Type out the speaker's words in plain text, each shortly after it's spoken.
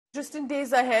Interesting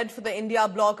days ahead for the India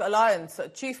Bloc alliance.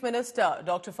 Chief Minister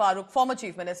former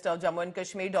Chief Minister of Jammu and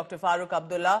Kashmir, Dr. Farooq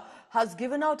Abdullah, has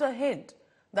given out a hint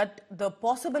that the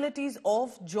possibilities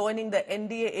of joining the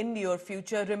NDA in near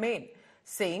future remain,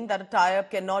 saying that a tie-up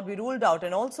cannot be ruled out,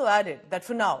 and also added that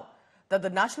for now, that the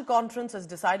National Conference has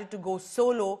decided to go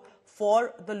solo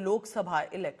for the Lok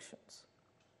Sabha elections.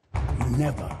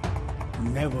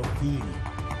 Never feel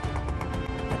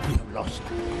that we have lost.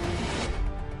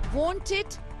 Won't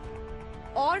it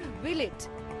or will it?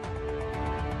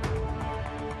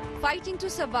 Fighting to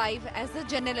survive as the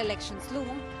general elections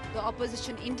loom, the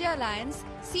opposition India alliance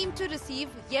seemed to receive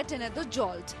yet another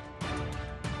jolt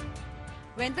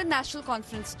when the National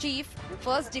Conference chief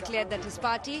first declared that his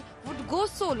party would go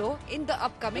solo in the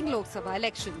upcoming Lok Sabha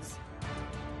elections.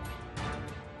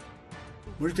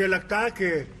 मुझे लगता है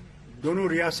कि दोनों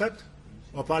रियासत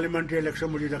और parliamentary election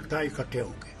मुझे लगता है इकट्ठे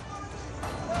होंगे.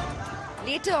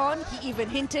 Later on, he even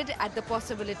hinted at the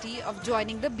possibility of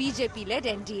joining the BJP-led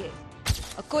NDA,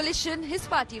 a coalition his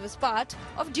party was part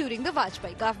of during the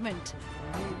Vajpayee government.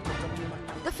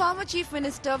 The former Chief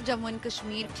Minister of Jammu and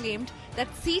Kashmir claimed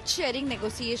that seat-sharing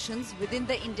negotiations within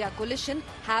the India coalition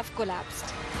have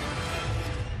collapsed.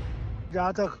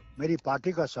 जहाँ तक मेरी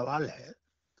party का सवाल है,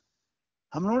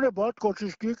 हम लोगों ने बहुत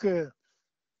कोशिश की कि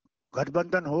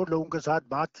गठबंधन हो, लोगों के साथ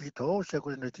बातचीत हो, उससे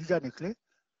कुछ नतीजा निकले,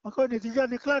 मगर कोई नतीजा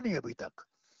निकला नहीं अभी तक.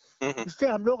 इससे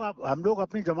हम लोग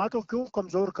अपनी जमात को क्यों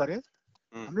कमजोर करें?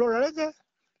 हम लोग लड़ेंगे,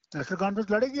 नेशनल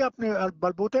कॉन्फ्रेंस लड़ेगी, अपने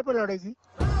बलबूते पर लड़ेगी.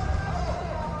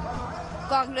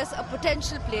 Congress, a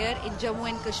potential player in Jammu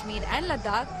and Kashmir and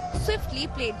Ladakh, swiftly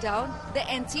played down the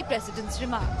NC president's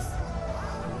remarks.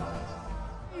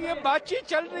 ये बातचीत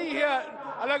चल रही है,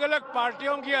 अलग-अलग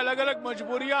पार्टियों की अलग-अलग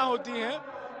मजबूरियां होती हैं,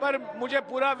 पर मुझे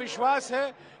पूरा विश्वास है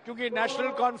क्योंकि नेशनल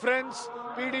कॉन्फ्रेंस,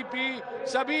 पीडीपी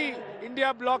सभी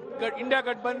इंडिया ब्लॉक, इंडिया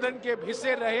गठबंधन के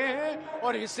हिस्से रहे हैं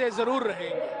और हिस्से जरूर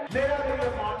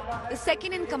रहेंगे. The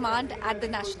second in command at the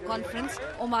National Conference,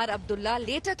 Farooq Abdullah,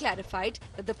 later clarified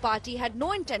that the party had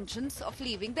no intentions of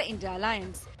leaving the India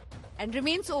alliance and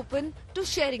remains open to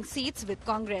sharing seats with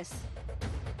Congress.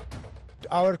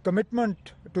 Our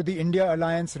commitment to the India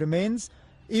alliance remains,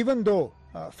 even though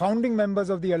founding members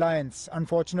of the alliance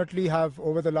unfortunately have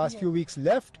over the last few weeks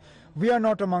left. We are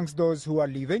not amongst those who are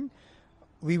leaving.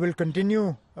 We will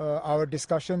continue our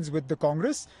discussions with the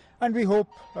Congress, and we hope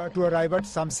to arrive at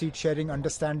some seat-sharing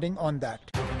understanding on that.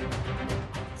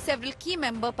 Several key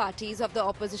member parties of the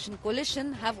opposition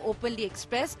coalition have openly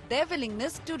expressed their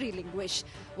willingness to relinquish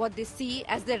what they see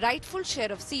as their rightful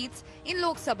share of seats in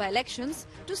Lok Sabha elections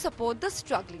to support the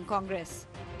struggling Congress.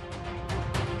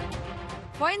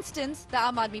 For instance, the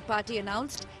Aam Aadmi Party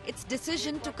announced its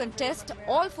decision to contest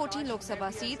all 14 Lok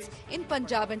Sabha seats in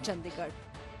Punjab and Chandigarh.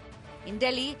 In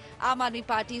Delhi, Aam Aadmi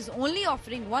Party is only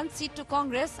offering one seat to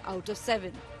Congress out of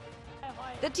 7.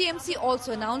 The TMC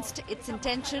also announced its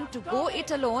intention to go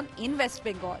it alone in West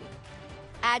Bengal.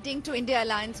 Adding to India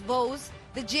Alliance woes,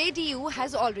 the JDU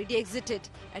has already exited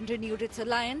and renewed its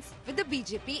alliance with the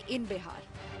BJP in Bihar.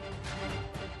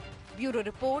 Bureau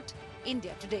Report,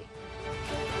 India Today.